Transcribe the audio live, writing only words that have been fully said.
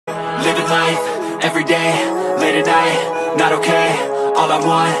life, everyday, late at night, not okay. All I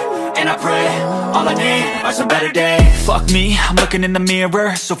want, and I pray, all I need are some better days. Fuck me, I'm looking in the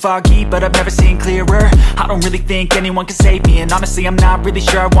mirror, so foggy, but I've never seen clearer. I don't really think anyone can save me, and honestly I'm not really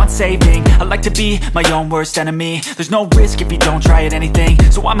sure I want saving. I like to be my own worst enemy. There's no risk if you don't try at anything,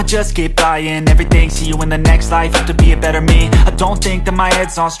 so I'ma just keep buying everything. See you in the next life, have to be a better me. I don't think that my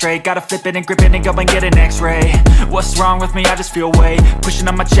head's on straight, gotta flip it and grip it and go and get an x-ray. What's wrong with me? I just feel weight pushing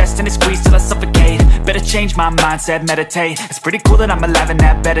on my chest and it squeezes till I suffocate. Better change my mindset, meditate. It's pretty cool that I'm alive and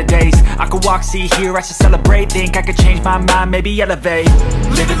have better days. I could walk, see, hear, I should celebrate. Think I could change my mind, maybe elevate.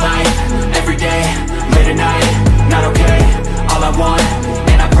 Living life, everyday, late at night, not okay. All I want,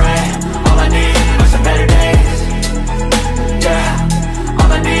 and I pray, all I need are some better days. Yeah,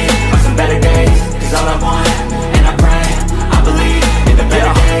 all I need are some better days. Cause all I want, and I pray, I believe in the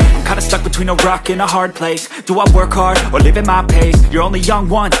better days. I'm kinda stuck between a rock and a hard place. Do I work hard, or live at my pace? You're only young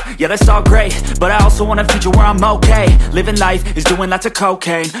once, yeah that's all great, but I also want a future where I'm okay. Living life is doing lots of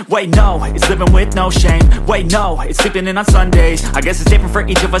cocaine. Wait no, it's living with no shame. Wait no, it's sleeping in on Sundays. I guess it's different for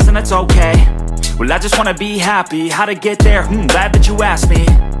each of us and that's okay. Well I just wanna be happy, how to get there? Glad that you asked me.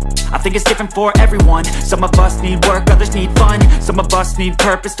 I think it's different for everyone. Some of us need work, others need fun. Some of us need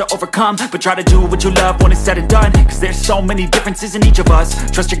purpose to overcome. But try to do what you love when it's said and done, cause there's so many differences in each of us.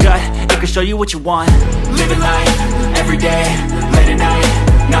 Trust your gut, it can show you what you want. Living life, everyday, late at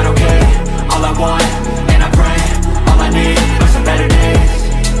night, not okay. All I want, and I pray, all I need are some better days.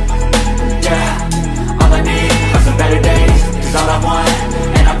 Yeah, all I need are some better days. Cause all I want,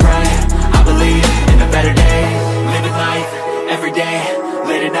 and I pray, I believe in the better days. Living life, everyday,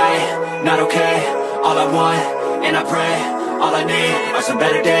 late at night, not okay. All I want, and I pray, all I need are some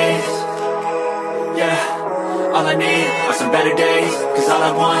better days. Yeah, all I need are some better days. Cause all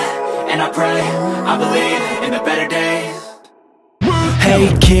I want, and I pray, I believe in the better days.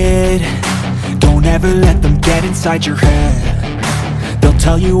 Hey kid, don't ever let them get inside your head. They'll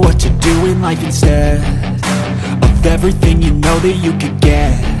tell you what to do in life instead of everything you know that you could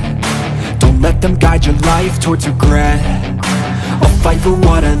get. Don't let them guide your life towards regret. I'll fight for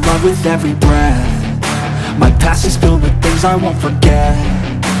what I love with every breath. My past is filled with things I won't forget.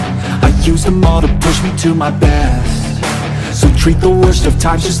 I use them all to push me to my best. So treat the worst of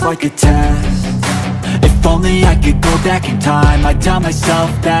times just like a test. If only I could go back in time, I'd tell myself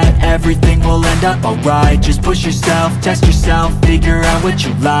that everything will end up alright. Just push yourself, test yourself, figure out what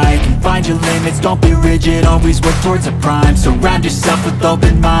you like, and find your limits, don't be rigid, always work towards a prime. Surround yourself with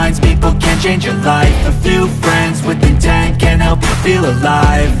open minds, people can change your life. A few friends with intent can help you feel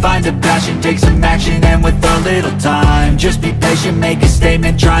alive. Find a passion, take some action, and with a little time, just be patient, make a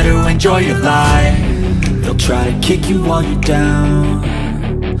statement, try to enjoy your life. They'll try to kick you while you're down.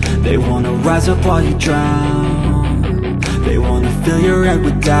 They wanna rise up while you drown. They wanna fill your head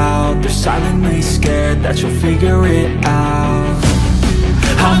with doubt. They're silently scared that you'll figure it out.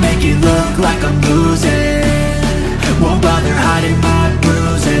 I'll make it look like I'm losing, won't bother hiding my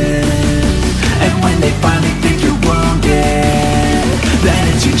bruises. And when they finally think you're wounded, then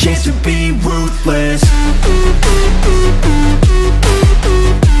it's your chance to be ruthless.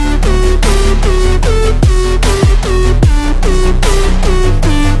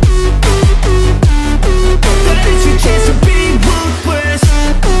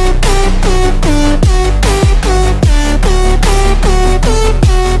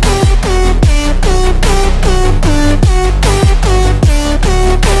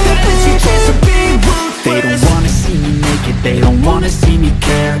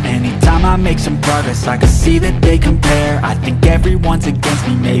 Make some progress, I can see that they compare. I think everyone's against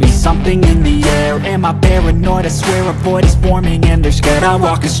me, maybe something in the air. Am I paranoid? I swear a void is forming and they're scared. I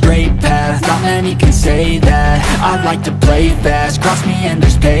walk a straight path, not many can say that. I like to play fast, cross me and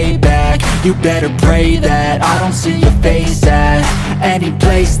there's payback. You better pray that I don't see your face at any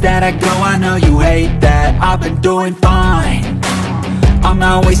place that I go. I know you hate that. I've been doing fine, I'm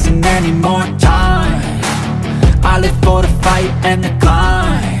not wasting any more time. I live for the fight and the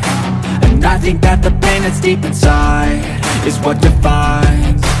climb, and I think that the pain that's deep inside is what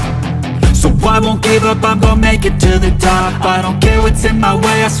defines. So I won't give up, I'm gonna make it to the top. I don't care what's in my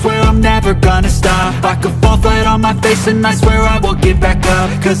way, I swear I'm never gonna stop. I could fall flat on my face and I swear I will get back up,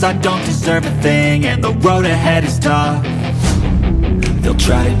 cause I don't deserve a thing and the road ahead is tough. They'll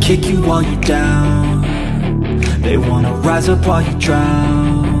try to kick you while you're down. They wanna rise up while you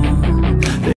drown.